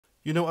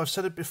You know, I've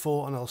said it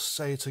before and I'll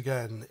say it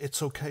again.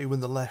 It's okay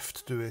when the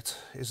left do it,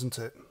 isn't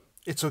it?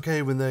 It's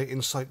okay when they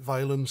incite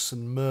violence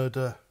and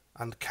murder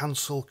and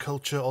cancel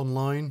culture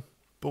online.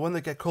 But when they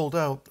get called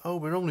out, oh,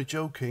 we're only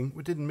joking,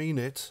 we didn't mean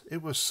it,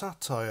 it was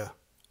satire.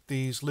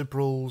 These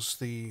liberals,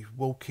 the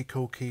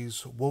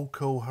wokey-cokies,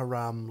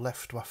 woko-haram,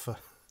 leftwaffer,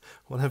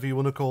 whatever you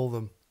want to call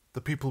them,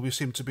 the people we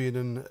seem to be in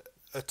an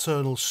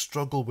eternal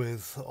struggle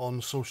with on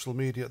social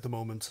media at the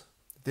moment,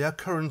 they are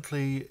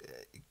currently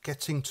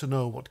getting to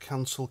know what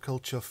cancel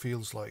culture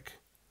feels like,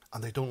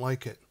 and they don't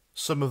like it.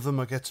 Some of them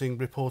are getting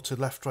reported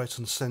left, right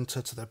and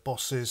centre to their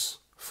bosses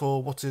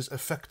for what is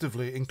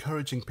effectively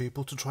encouraging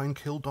people to try and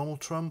kill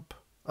Donald Trump.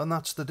 And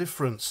that's the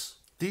difference.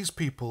 These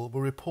people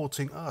were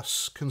reporting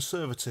us,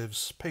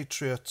 conservatives,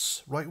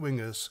 patriots,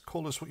 right-wingers,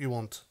 call us what you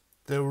want.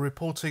 They were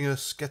reporting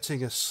us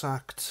getting us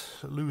sacked,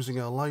 losing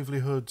our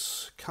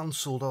livelihoods,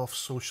 cancelled off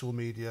social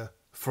media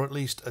for at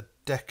least a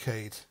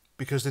decade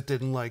because they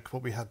didn't like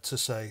what we had to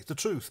say. The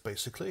truth,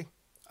 basically.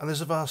 And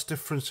there's a vast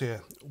difference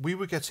here. We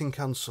were getting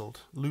cancelled,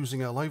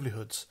 losing our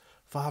livelihoods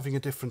for having a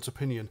different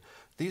opinion.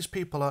 These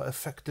people are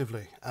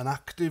effectively and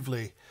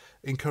actively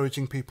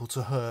encouraging people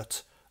to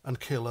hurt and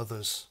kill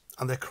others.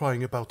 And they're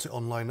crying about it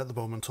online at the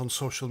moment on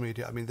social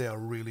media. I mean, they are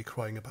really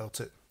crying about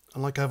it.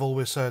 And like I've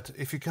always said,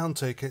 if you can't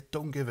take it,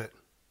 don't give it.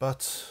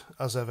 But,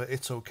 as ever,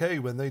 it's okay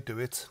when they do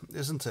it,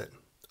 isn't it?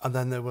 And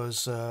then there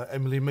was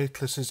Emily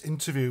Maitlis's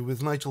interview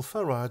with Nigel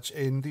Farage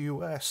in the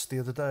US the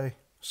other day.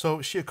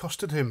 So she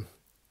accosted him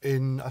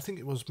in, I think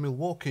it was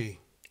Milwaukee,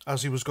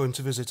 as he was going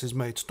to visit his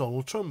mate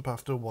Donald Trump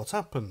after what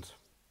happened.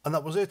 And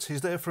that was it.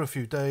 He's there for a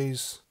few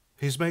days.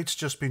 His mate's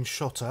just been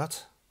shot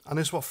at. And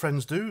it's what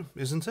friends do,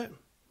 isn't it?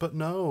 But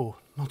no,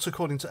 not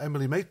according to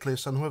Emily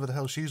Maitlis and whoever the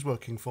hell she's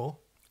working for.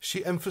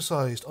 She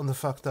emphasised on the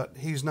fact that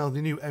he's now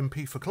the new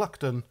MP for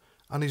Clacton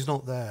and he's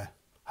not there.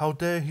 How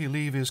dare he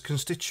leave his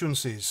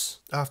constituencies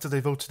after they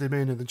voted him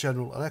in the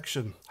general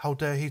election? How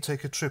dare he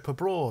take a trip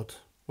abroad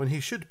when he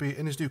should be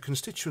in his new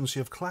constituency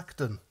of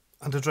Clacton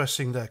and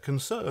addressing their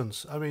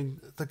concerns? I mean,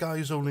 the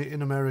guy's only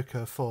in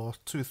America for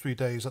 2 or 3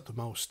 days at the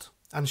most.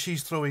 And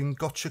she's throwing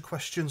gotcha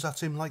questions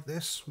at him like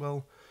this?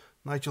 Well,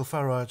 Nigel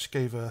Farage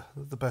gave her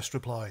the best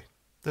reply.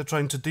 They're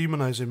trying to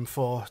demonise him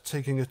for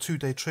taking a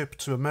 2-day trip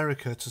to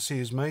America to see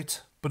his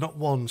mate, but not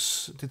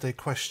once did they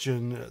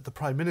question the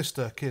Prime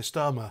Minister, Keir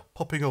Starmer,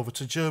 popping over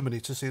to Germany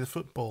to see the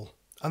football.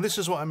 And this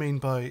is what I mean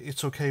by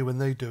it's okay when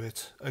they do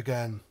it,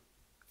 again.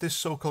 This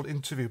so-called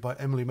interview by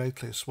Emily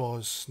Maitlis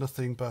was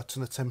nothing but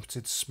an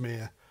attempted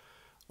smear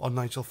on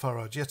Nigel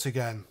Farage, yet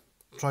again,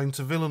 trying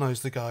to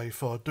villainise the guy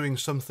for doing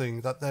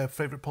something that their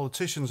favourite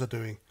politicians are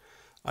doing,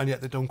 and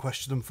yet they don't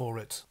question them for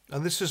it.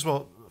 And this is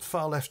what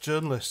far-left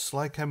journalists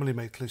like Emily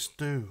Maitlis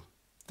do.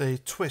 They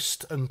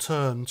twist and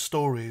turn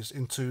stories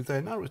into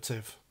their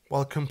narrative,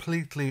 while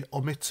completely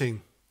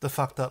omitting the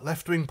fact that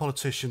left-wing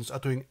politicians are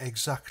doing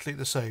exactly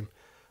the same,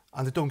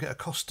 and they don't get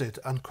accosted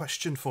and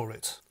questioned for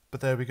it. But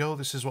there we go,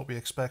 this is what we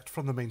expect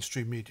from the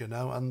mainstream media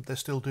now, and they're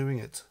still doing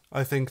it.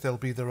 I think they'll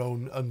be their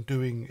own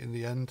undoing in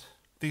the end.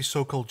 These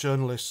so-called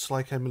journalists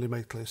like Emily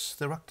Maitlis,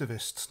 they're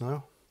activists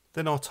now.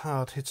 They're not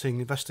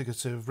hard-hitting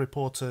investigative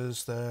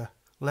reporters, they're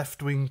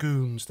left-wing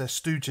goons, they're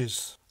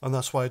stooges, and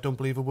that's why I don't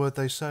believe a word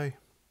they say.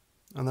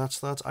 And that's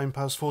that. I'm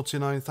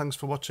Paz49, thanks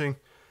for watching,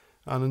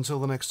 and until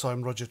the next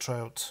time, Roger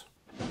Trout.